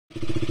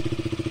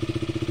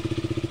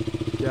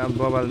त्यहाँ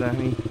बबाल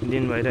दामी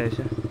दिन भइरहेछ।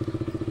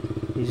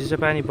 हिजो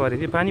चाहिँ पानी पऱ्यो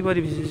कि पानी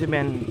परेपछि चाहिँ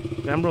बिहान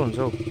राम्रो हुन्छ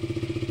हौ।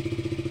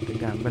 त्यो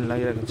घाम पनि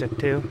लागिरहेको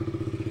चट्टै हो।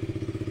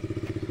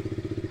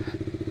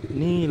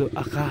 निलो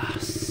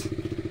आकाश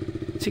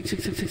छिक छिक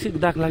छिक छिक छिक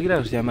दाग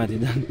लागिरहेको छ त्यहाँ माथि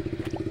झन्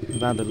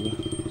बाँदरको।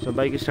 सो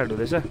बाइक स्टार्ट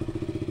हुँदैछ।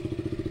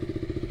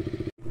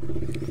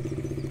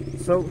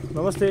 सो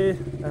नमस्ते,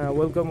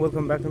 welcome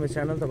back to my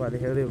channel. तपाईँहरूले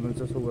हेर्दै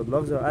हुनुहुन्छ सौगत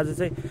ब्लग्स। आज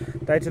चाहिँ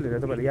टाइटल हेरेर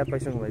तपाईँहरूले याद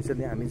पाइसक्नु भएछ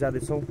नि, हामी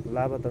जाँदैछौँ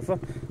लाभातर्फ।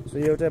 सो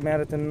यो एउटा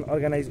म्याराथन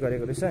अर्गनाइज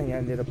गरेको रहेछ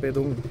यहाँनिर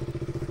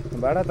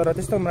पेदोङबाट। तर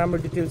त्यस्तो राम्रो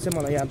डिटेल्स चाहिँ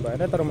मलाई याद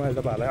भएन, तर मैले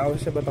तपाईँहरूलाई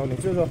अवश्य बताउने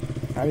छु। र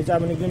हामी चाहिँ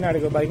अब निक्लिन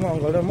आँटेको बाइकमा,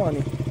 अङ्कल र म।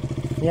 अनि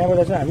यहाँबाट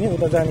चाहिँ हामी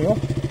उता जाने हो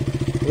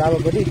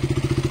लाभापट्टि।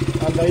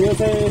 अन्त यो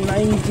चाहिँ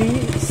 90,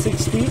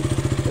 60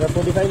 र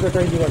 45 र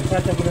 21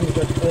 4टा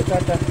किलोमिटर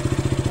 4टा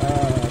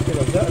के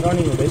भन्छ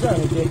रनिङ हुँदैछ।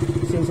 अनि त्यो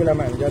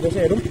सिलसिलामा हामी जाँदैछ।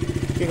 हेरौँ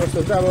के कस्तो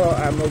हुन्छ। अब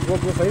हाम्रो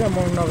गोप्रो छैन, म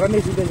नगर्ने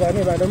सिधै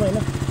जाने बाटोमा होइन।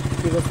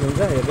 के कस्तो हुन्छ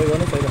हेर्दै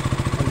गर्ने छैन।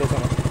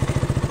 अन्त्यसम्म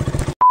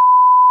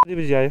कति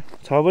बजी आयो?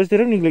 6 बजीतिर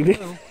पनि निक्लेको थिएँ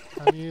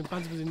हामी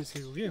 5 बजी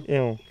निस्केको कि। ए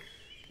हो।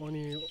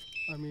 अनि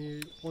हामी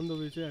 15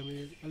 बजी चाहिँ हामी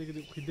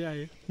अलिकति खिच्दै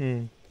आयो।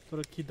 तर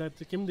खिच्दा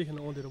चाहिँ केही पनि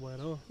देखेन, अँधेरो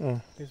भएर हो।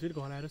 त्यसपछि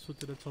घर आएर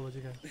सुतेर 6 बजी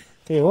गयो।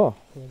 ए हो।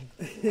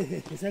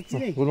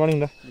 गुड मर्निङ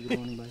दा।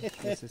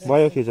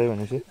 भयो खिचाइ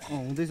भनेपछि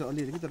हुँदैछ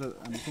अलिअलि, तर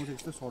हामी सोचेको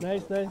जस्तो सर्ट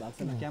भएको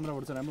छैन।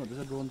 क्यामेराबाट चाहिँ राम्रो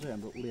हुँदैछ, ड्रोन चाहिँ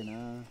हाम्रो उडेन।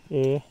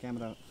 ए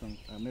क्यामेरासँग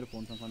मेरो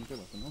फोनसँग कनेक्टै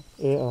भएको छैन।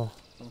 ए अँ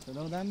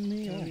दामी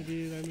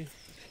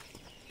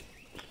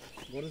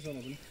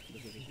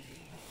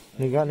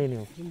निकाल्ने नि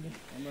हो।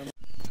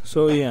 सो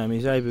यो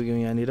हामी चाहिँ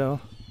आइपुग्यौँ यहाँनिर हो।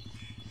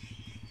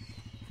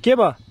 के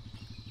भयो?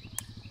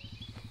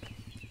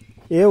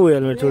 ए ऊ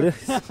हेलमेट छोड्यो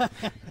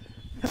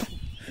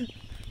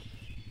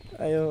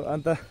आयो।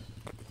 अन्त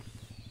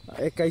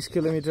 21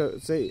 किलोमिटर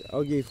चाहिँ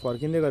अघि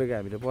फर्किँदै गरेको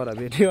हामीले पर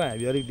भेट्यो।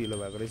 हामी अलिक ढिलो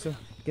भएको रहेछौँ,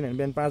 किनभने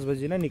बिहान 5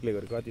 बजी नै निक्लेको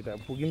गरेको। कति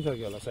त पुगि पनि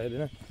सक्यो होला सायद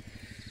होइन।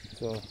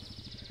 सो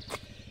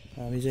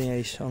हामी चाहिँ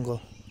यहाँ अङ्कल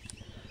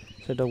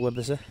सेटअप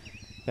गर्दैछ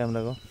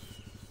क्यामेराको।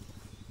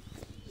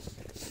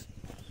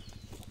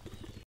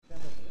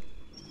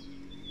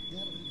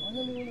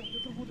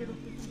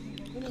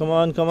 Come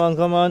on.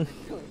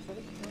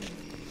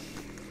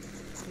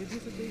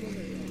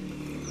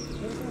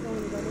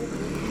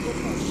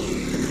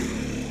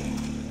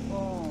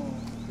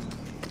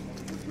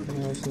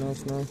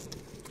 Nice.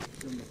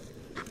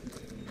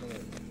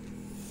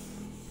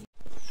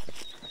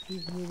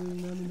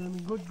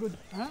 Good.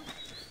 Huh?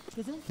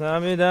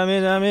 दामी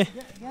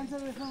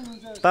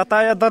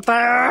तताया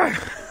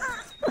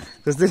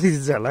कस्तो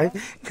लिन्छ होला है।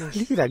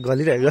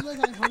 गलिरहेको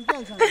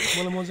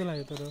मलाई मजा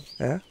लाग्यो। तर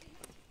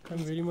I'm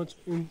very much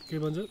के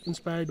भन्छ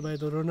इन्स्पायर्ड बाई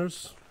द रनर्स।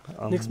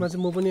 नेक्स्टमा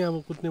चाहिँ म पनि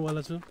अब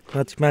कुद्नेवाला छु।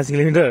 5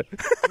 किलोमिटर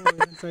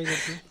ट्राई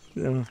गर्छु।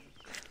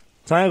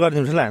 सँगै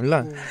गरिदिनुपर्छ ल हामी ल।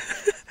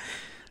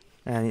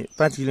 हामी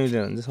 5 किलोमिटर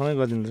हुन्छ सँगै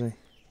गरिदिनुपर्छ है।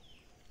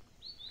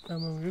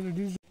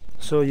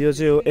 सो यो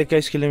चाहिँ हो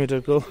 21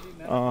 किलोमिटरको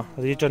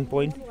रिटर्न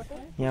पोइन्ट।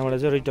 यहाँबाट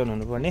चाहिँ रिटर्न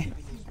हुनुपर्ने।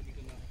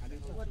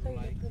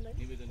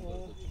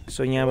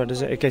 सो यहाँबाट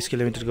चाहिँ 21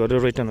 किलोमिटर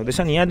गरेर रिटर्न हुँदैछ।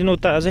 अनि यहाँदेखि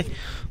उता अझै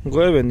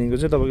गयो भनेदेखिको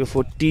चाहिँ तपाईँको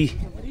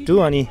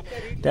 42 अनि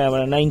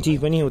त्यहाँबाट 90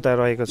 पनि उता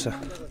रहेको छ।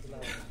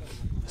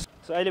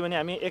 सो अहिले भने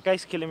हामी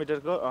 21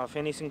 किलोमिटरको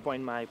फिनिसिङ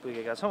पोइन्टमा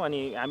आइपुगेका छौँ।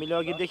 अनि हामीले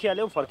अघि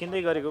देखिहाल्यौँ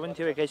फर्किँदै गरेको पनि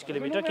थियो 21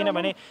 किलोमिटर,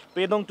 किनभने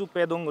पेदोङ टु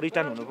पेदोङ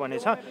रिटर्न हुनुपर्ने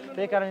छ।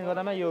 त्यही कारणले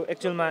गर्दामा यो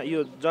एक्चुअलमा यो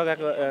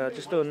जग्गाको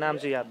त्यस्तो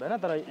नाम चाहिँ याद भएन।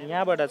 तर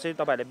यहाँबाट चाहिँ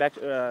तपाईँहरूले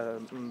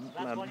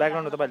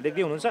ब्याकग्राउन्डमा तपाईँहरूले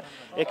देख्दै हुनुहुन्छ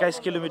 21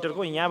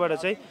 किलोमिटरको। यहाँबाट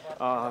चाहिँ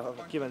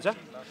के भन्छ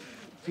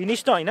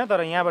फिनिस त होइन,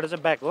 तर यहाँबाट चाहिँ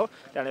ब्याक हो।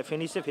 त्यहाँबाट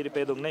फिनिस चाहिँ फेरि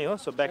पेदोङ नै हो।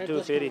 सो ब्याक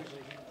टु फेरि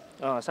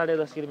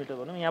 10.5 किलोमिटर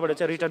भनौँ। यहाँबाट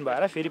चाहिँ रिटर्न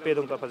भएर फेरि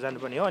पेदोङतर्फ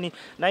जानुपर्ने हो। अनि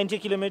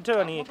 90 किलोमिटर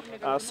अनि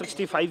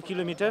 65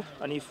 किलोमिटर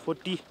अनि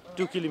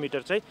 42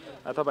 किलोमिटर चाहिँ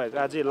तपाईँहरूको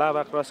अझै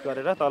लाभा क्रस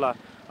गरेर तल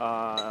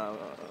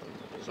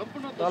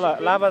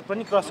लाभा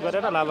पनि क्रस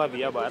गरेर लाभा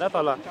भिया भएर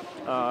तल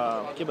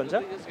के भन्छ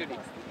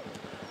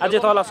अझै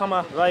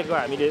तलसम्म रहेको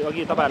हामीले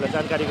अघि तपाईँहरूलाई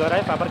जानकारी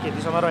गराएँ। फापर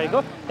खेतीसम्म रहेको,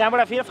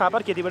 त्यहाँबाट फेरि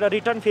फापर खेतीबाट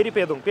रिटर्न फेरि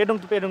पेदोङ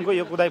टु पेदोङको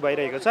यो कुदाइ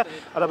भइरहेको छ,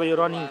 अथवा यो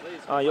रनिङ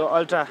यो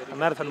अल्ट्रा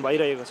म्याराथन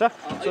भइरहेको छ।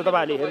 सो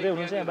तपाईँहरूले हेर्दै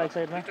हुनुहुन्छ यहाँ बाइक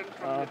साइडमा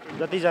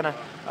जतिजना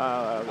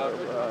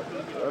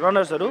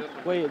रनर्सहरू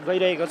कोही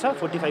गइरहेको छ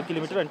 45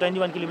 किलोमिटर अनि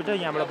 21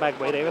 किलोमिटर यहाँबाट ब्याक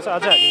भइरहेको छ।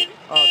 अझ हामी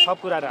थप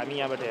कुराहरू हामी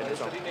यहाँबाट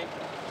हेर्नेछौँ।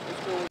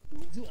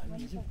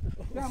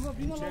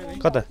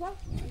 कता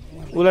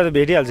उसलाई त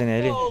भेटिहाल्छ नि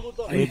अहिले,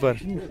 उहीँ पर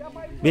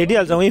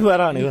भेटिहाल्छ उहीँ पर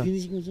भनेको।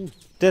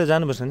 त्यही त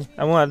जानुपर्छ नि।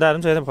 अब उहाँहरू दाहरू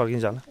पनि छ, यता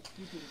फर्किन्छ होला।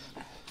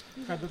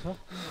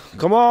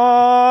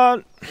 कमन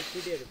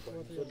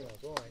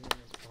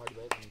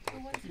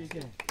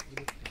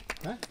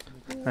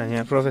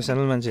यहाँ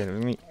प्रोफेसनल मान्छेहरू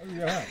पनि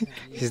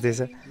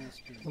खिच्दैछ।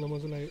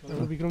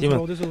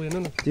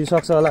 तिमी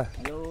सक्छ होला।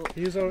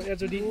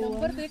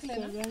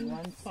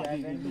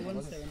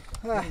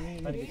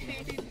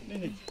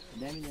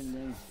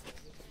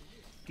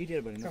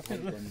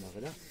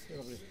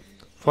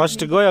 फर्स्ट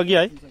गयो अघि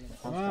है।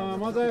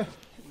 म चाहिँ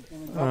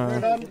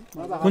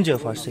कुन चाहिँ हो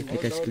फर्स्ट चाहिँ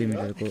 21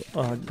 किलोमिटरको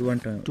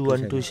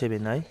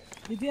 2127 है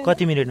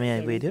कति मिनेटमा यहाँ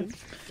आइपुग्यो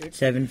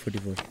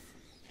 7:44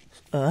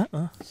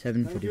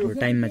 7:44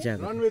 टाइममा चाहिँ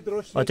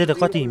आएको त्यही त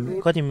कति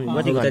कति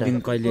कति घन्टा दिन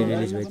कहिले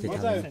रिलिज भएको थियो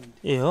थाहा भएन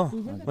ए हो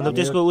मतलब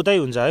त्यसको उतै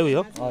हुन्छ है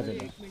उयो हजुर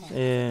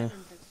ए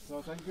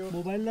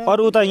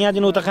अरू उता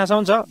यहाँदेखि उता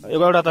कहाँसम्म छ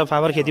एउटा त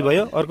फाबर खेती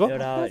भयो अर्को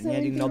एउटा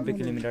यहाँदेखि 90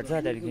 किलोमिटर छ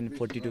त्यहाँदेखि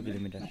 42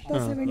 किलोमिटर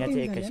यहाँ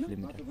चाहिँ 21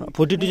 किलोमिटर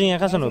 42 चाहिँ यहाँ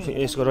कहाँसम्म हो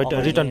यसको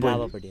रिटर्न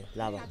पोइन्ट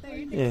लाभा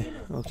ए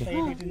ओके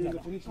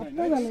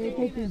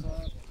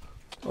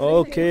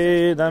ओके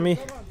दामी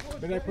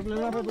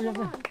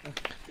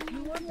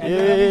ए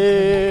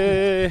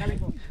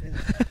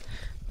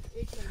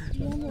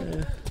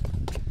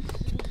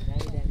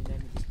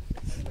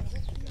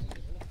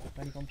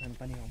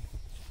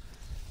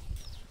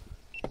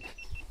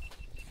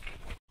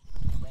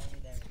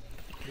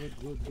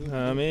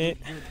हामी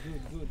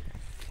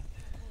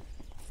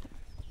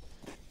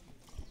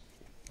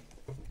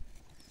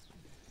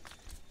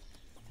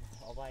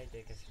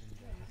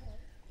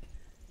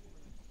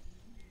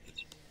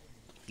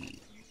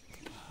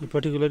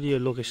पर्टिकुलर यो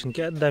लोकेसन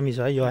क्या दामी छ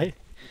है यो है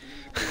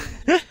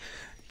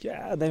क्या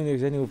दामी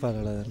देख्छ नि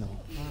उपालबाट जानु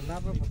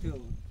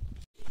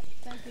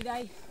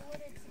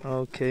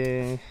ओके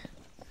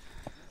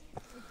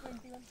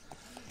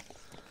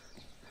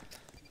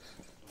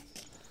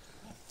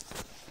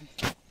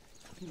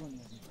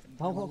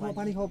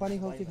पानी खाऊ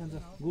के खान्छ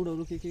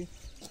गुडहरू के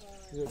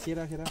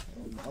केरा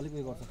अलिक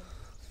उयो गर्छ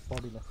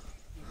बडीलाई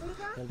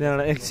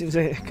त्यहाँबाट एकछिन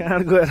चाहिँ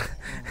काँड गएर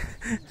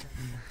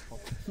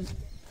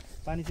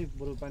पानी चाहिँ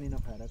बरु पानी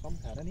नखाएर कम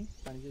खाएर नि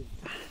पानी चाहिँ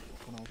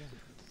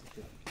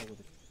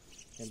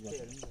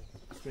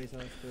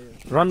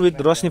रन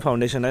विथ रोशनी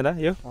फाउन्डेसन है त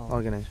यो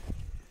अर्गनाइज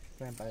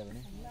पायो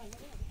भने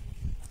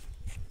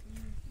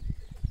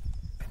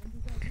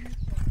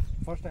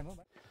फर्स्ट टाइम हो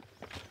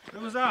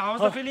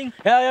How's the feeling?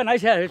 Yeah,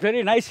 nice. Yeah, it's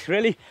very nice,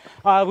 really.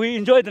 We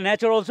enjoy the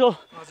nature also.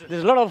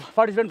 There's a lot of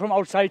participants from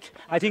outside.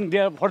 I think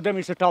for them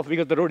it's tough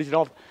because the road is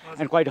rough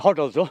and quite hot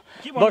also.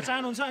 But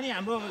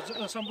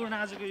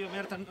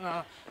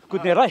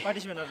कुद्ने right?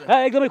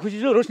 एकदमै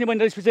खुसी छु रोशनी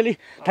बहिनी specially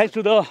thanks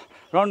to the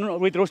run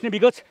with Roshni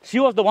because she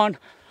was the one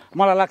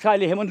मलाई लाग्छ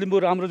अहिले हेमन्त लिम्बू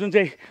हाम्रो जुन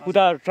चाहिँ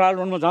उता ट्रायल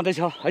रनमा जाँदैछ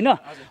होइन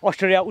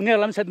अस्ट्रेलिया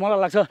उनीहरूलाई पनि सायद मलाई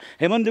लाग्छ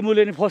हेमन्त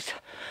लिम्बूले नि फर्स्ट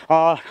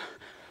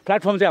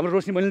प्लेटफर्म चाहिँ हाम्रो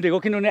रोशनी बहिनीले दिएको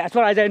किनभने as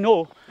far as I know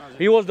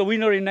he was the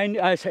winner in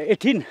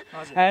 18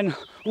 and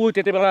ऊ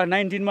त्यति बेला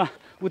 19 मा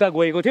उता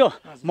गएको थियो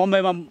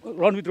मुम्बईमा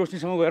रन विथ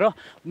रोशनीसँग गएर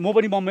म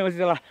पनि मुम्बईमा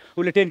चाहिँ त्यसलाई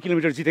उसले 10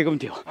 किलोमिटर जितेको पनि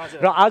थियो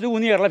र आज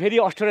उनीहरूलाई फेरि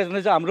अस्ट्रेलिया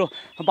जाँदै चाहिँ हाम्रो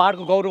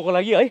पहाडको गौरवको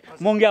लागि है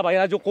मङ्गिया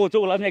भाइलाई जो कोच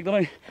हो उसलाई पनि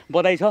एकदमै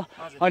बधाई छ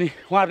अनि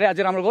उहाँहरूले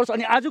अझै राम्रो गरोस्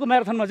अनि आजको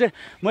म्याराथनमा चाहिँ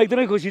म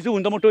एकदमै खुसी छु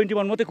हुन त म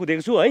 21 मात्रै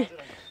कुदेको छु है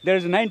देयर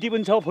इज 90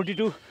 पनि छ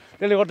 42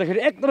 त्यसले गर्दाखेरि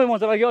एकदमै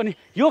मजा लाग्यो अनि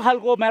यो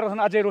खालको म्याराथन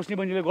अझै रोशनी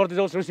बहिनीले गर्दै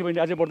जाओस् रोशनी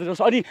बहिनीले अझै बढ्दै जाओस्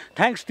अनि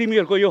थ्याङ्क्स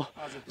तिमीहरूको यो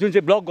जुन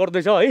चाहिँ ब्लग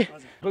गर्दैछ है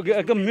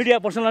एकदम मिडिया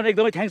पर्सनलाई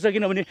एकदमै थ्याङ्क्स छ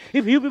किनभने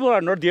if you people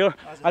are not there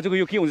आजको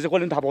यो के हुन्छ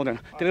कसले पनि थाहा पाउँदैन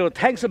त्यसले गर्दा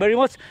thanks very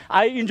much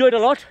I enjoyed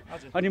a lot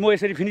अनि म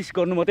यसरी फिनिस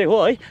गर्नु मात्रै हो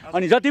है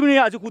अनि जति पनि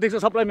आज कुदेको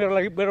छ सबलाई मेरो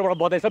लागि मेरोबाट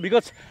बधाई छ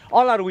because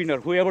all are winner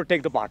who ever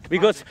take the part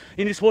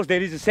because in sports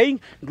there is a saying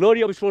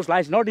glory of sports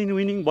lies not in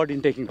winning but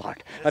in taking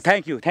part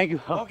thank you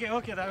okay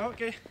okay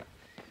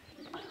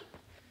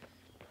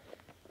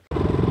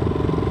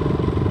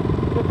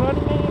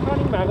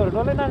running भएकोहरू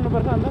डल्लै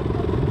नाग्नुपर्छ अन्त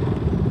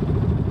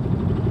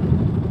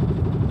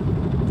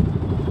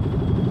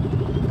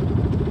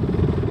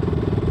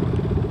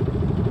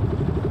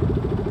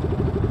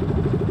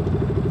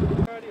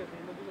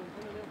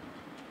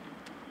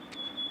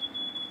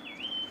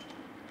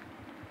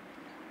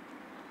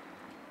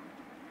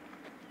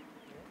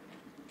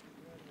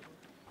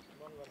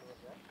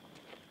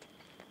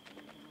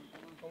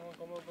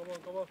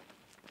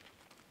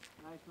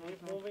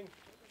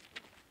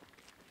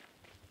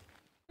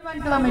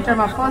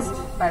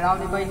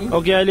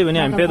okay अहिले भने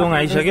हामी पेदोङ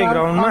आइसक्यो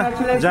ग्राउन्डमा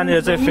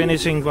जहाँनिर चाहिँ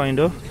फिनिसिङ पोइन्ट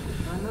हो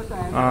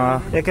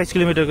 21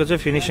 किलोमिटरको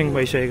चाहिँ फिनिसिङ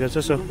भइसकेको छ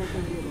सो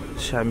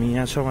हामी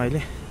यहाँ छौँ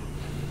अहिले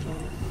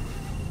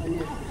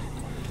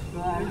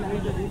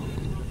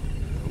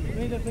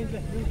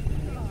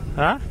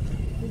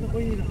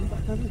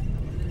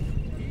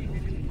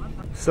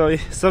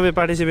सबै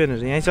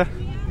पार्टिसिपेन्टहरू यहीँ छ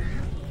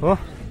हो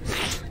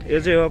यो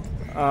चाहिँ हो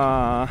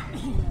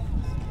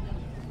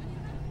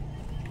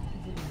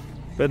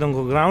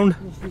पेदोङको ग्राउन्ड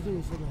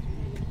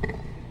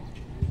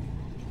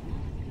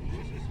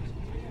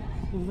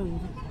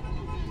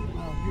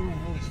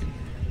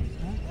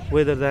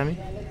वेदर दामी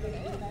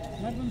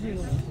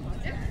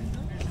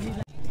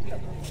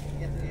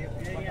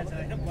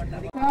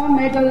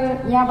मेडल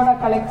यहाँबाट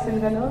कलेक्सन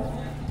गर्नु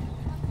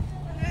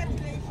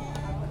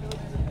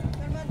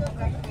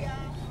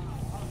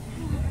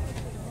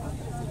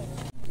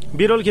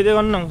बिरोल खिच्दै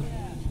गर्नु न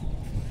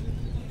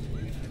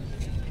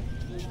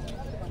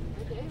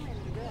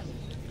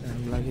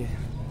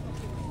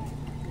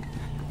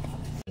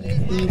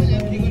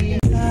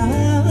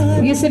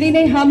यसरी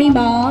नै हामी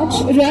March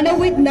runner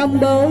with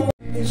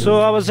number so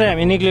अब चाहिँ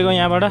हामी निक्लेको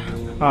यहाँबाट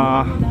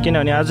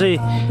किनभने अझै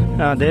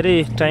धेरै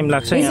टाइम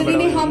लाग्छ यसरी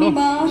नै हामी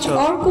माझ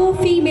अर्को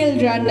फिमेल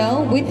रनर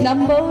विथ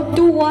नम्बर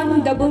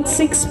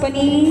 2166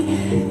 पनि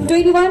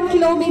 21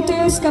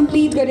 किलोमिटर्स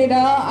कम्प्लिट गरेर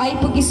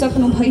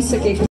आइपुगिसक्नु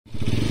भइसकेको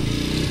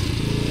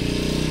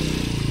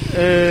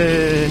ए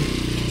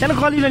सानो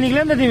कलिलो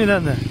निक्ल्यो नि त तिमी त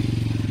अन्त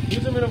यो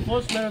चाहिँ मेरो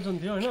फर्स्ट म्याराथन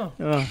थियो होइन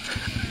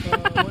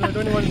मैले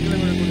 21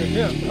 किलोमिटर कुदेको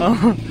थिएँ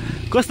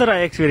कस्तो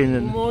रह्यो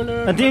एक्सपिरियन्स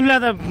तिमीलाई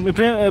त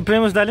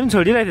प्रेमोस दाले पनि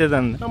छोडिरहेको थियो त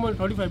अन्त मैले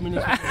 35 मिनट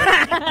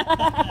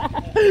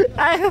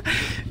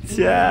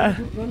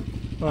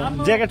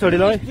ज्याकेट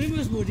छोडिल है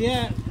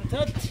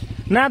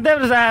नाच्दै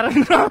रहेछ आएर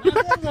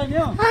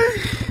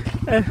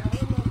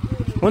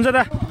हुन्छ त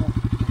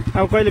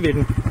अब कहिले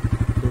भेट्नु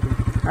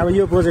अब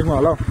यो प्रोजेक्टमा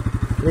होला हौ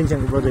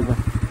लिङछाङको प्रोजेक्टमा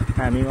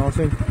हामी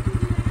आउँछौँ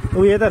ऊ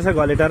यता रहेछ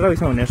घलेटार र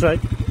उयसमा हुने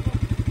रहेछ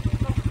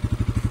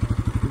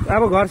है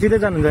अब घर सिधै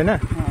जानुहुन्छ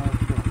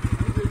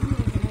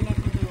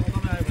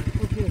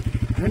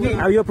होइन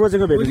अब यो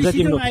प्रोजेक्टको भेट्नु चाहिँ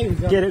तिम्रो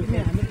के अरे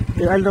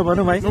अहिले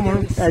नभनौँ भाइ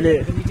अहिले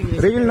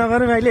रिभिल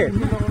नगरौँ अहिले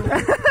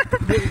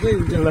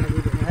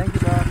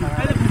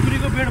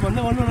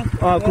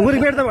खुकुरी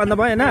बेड त भन्दा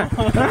भएन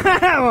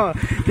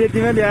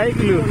त्यतिमा ल्याए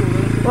कि लु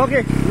ओके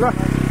ल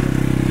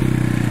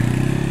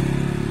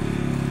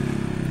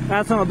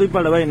आजसम्म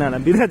दुईपल्ट भयो नाना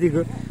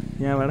बिरातीको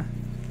यहाँबाट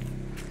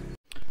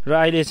र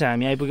अहिले चाहिँ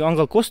हामी आइपुग्यो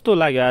अङ्कल कस्तो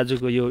लाग्यो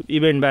आजको यो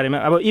इभेन्ट बारेमा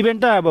अब इभेन्ट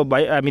त अब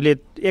भाइ हामीले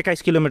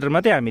 21 किलोमिटर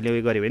मात्रै हामीले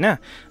उयो गऱ्यौँ होइन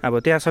अब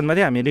त्यहाँसम्म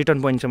चाहिँ हामी रिटर्न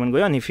पोइन्टसम्म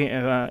गयो अनि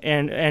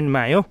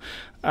एन्डमा आयो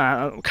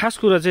खास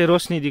कुरा चाहिँ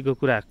रोशनीजीको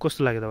कुरा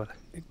कस्तो लाग्यो तपाईँलाई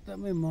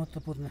एकदमै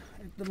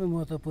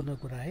महत्त्वपूर्ण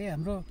कुरा है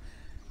हाम्रो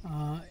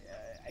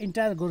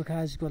इन्टायर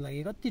गोर्खाजको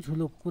लागि कति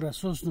ठुलो कुरा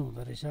सोच्नु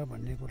हुँदो रहेछ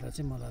भन्ने कुरा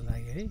चाहिँ मलाई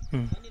लाग्यो है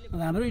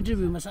हाम्रो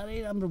इन्टरभ्यूमा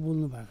साह्रै राम्रो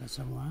बोल्नु भएको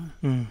छ उहाँ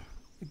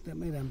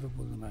एकदमै राम्रो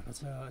बोल्नु भएको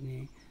छ अनि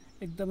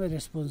एकदमै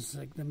रेस्पोन्स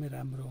एकदमै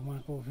राम्रो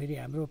उहाँको फेरि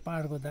हाम्रो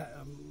पाहाडको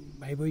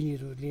भाइ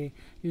बहिनीहरूले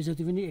यो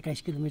जति पनि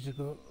 21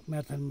 किलोमिटरको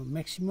म्याराथनमा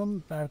म्याक्सिमम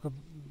पाहाडको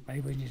भाइ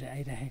बहिनीहरू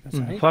आइरहेको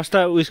छ है फर्स्ट त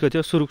उयसको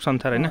थियो सुरुक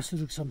समथार होइन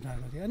सुरुक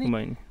समथारको थियो अनि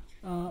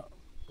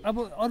अब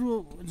अरू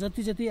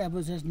जति अब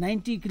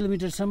 90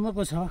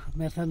 किलोमिटरसम्मको छ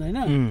म्याराथन होइन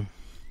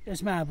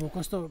यसमा अब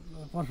कस्तो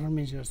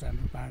पर्फर्मेन्स गर्छ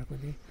हाम्रो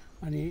पाहाडकोले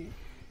अनि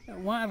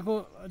उहाँहरूको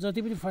जति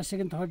पनि फर्स्ट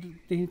सेकेन्ड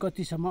थर्डदेखि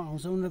कतिसम्म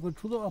आउँछ उनीहरूको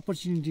ठुलो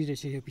अपर्च्युनिटी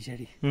रहेछ यो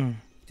पछाडि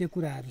त्यो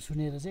कुराहरू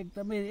सुनेर चाहिँ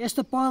एकदमै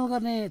यस्तो पहल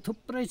गर्ने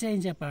थुप्रै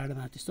चाहिन्छ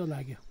पाहाडमा त्यस्तो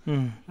लाग्यो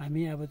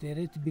हामी अब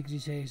धेरै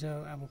बिग्रिसकेको छ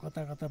अब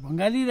कता कता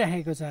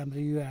भङ्गालिरहेको छ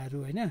हाम्रो युवाहरू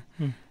होइन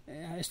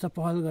यस्तो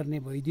पहल गर्ने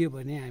भइदियो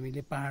भने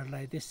हामीले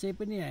पाहाडलाई त्यसै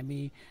पनि हामी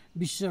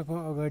विश्वको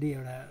अगाडि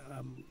एउटा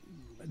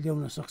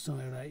ल्याउन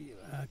सक्छौँ एउटा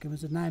के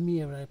भन्छ नामी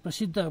एउटा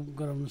प्रसिद्ध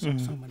गराउन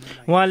सक्छौँ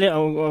भन्ने उहाँले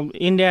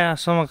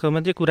इन्डियासम्मको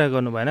मात्रै कुरा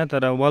गर्नु भएन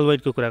तर वर्ल्ड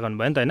वाइडको कुरा गर्नु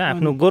भयो नि त होइन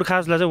आफ्नो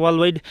गोर्खाजलाई चाहिँ वर्ल्ड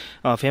वाइड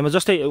फेमस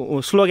जस्तै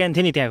स्लोगन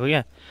थियो नि त्यहाँको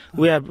क्या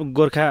we are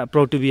Gorkha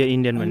proud to be a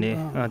Indian भन्ने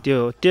त्यो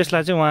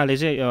त्यसलाई चाहिँ उहाँले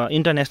चाहिँ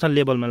इन्टरनेसनल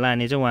लेभलमा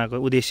लाने चाहिँ उहाँको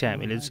उद्देश्य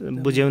हामीले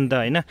बुझ्यौँ नि त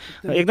होइन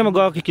एकदमै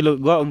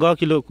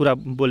गकिलो कुरा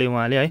बोले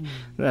उहाँले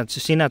है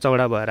सिना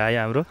चौडा भएर आयो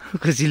हाम्रो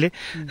खुसीले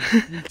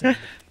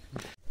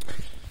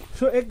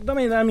सो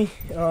एकदमै दामी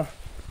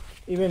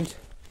इभेन्ट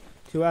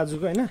थियो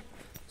आजको होइन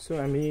सो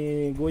हामी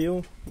गयौँ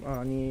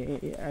अनि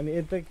हामी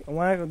यता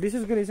उहाँको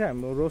विशेष गरी चाहिँ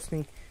हाम्रो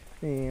रोशनी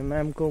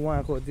म्यामको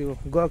उहाँको त्यो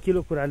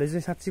गकिलो कुराले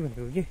चाहिँ साँच्ची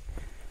भनेको कि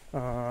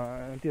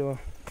त्यो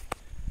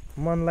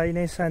मनलाई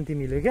नै शान्ति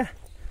मिल्यो क्या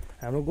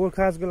हाम्रो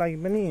गोर्खाजको लागि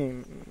पनि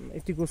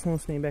यतिको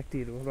सोच्ने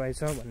व्यक्तिहरू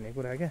रहेछ भन्ने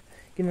कुरा क्या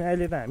किनभने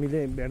अहिले त हामीले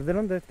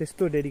भेट्दैनौँ नि त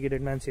त्यस्तो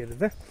डेडिकेटेड मान्छेहरू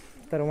त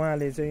तर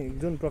उहाँले चाहिँ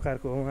जुन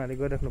प्रकारको उहाँले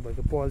गरिराख्नु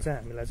भएको पहल चाहिँ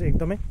हामीलाई चाहिँ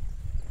एकदमै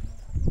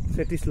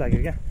सेटिस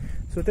लाग्यो क्या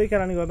सो त्यही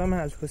कारणले गर्दामा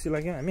आज खुसी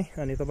लाग्यो हामी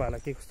अनि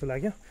तपाईँहरूलाई के कस्तो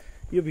लाग्यो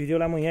यो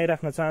भिडियोलाई म यहीँ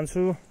राख्न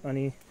चाहन्छु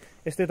अनि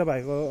यस्तै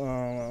तपाईँहरूको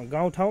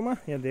गाउँठाउँमा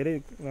या धेरै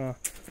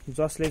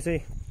जसले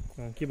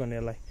चाहिँ के भन्ने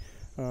यसलाई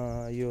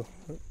यो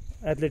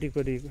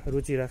एथलेटिकपट्टि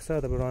रुचि राख्छ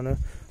अथवा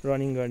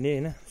रनिङ गर्ने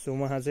होइन सो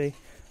उहाँ चाहिँ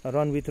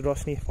रन विथ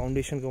रोशनी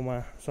फाउन्डेसनको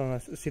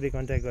उहाँसँग सिधै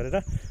कन्ट्याक्ट गरेर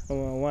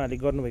उहाँले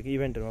गर्नुभएको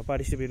इभेन्टहरूमा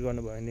पार्टिसिपेट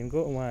गर्नुभयो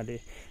भनेदेखिको उहाँहरूले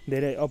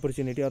धेरै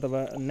अपर्च्युनिटी अथवा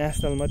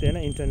नेसनल मात्रै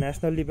होइन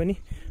इन्टरनेसनल्ली पनि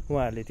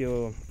उहाँहरूले त्यो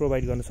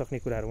प्रोभाइड गर्न सक्ने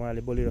कुराहरू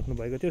उहाँले बोलिराख्नु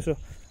भएको थियो सो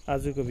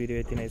आजको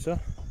भिडियो यति नै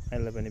छ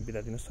यसलाई पनि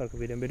बिदा दिनुहोस् अर्को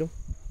भिडियोमा भेटौँ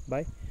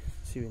by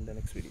C you in the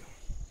next video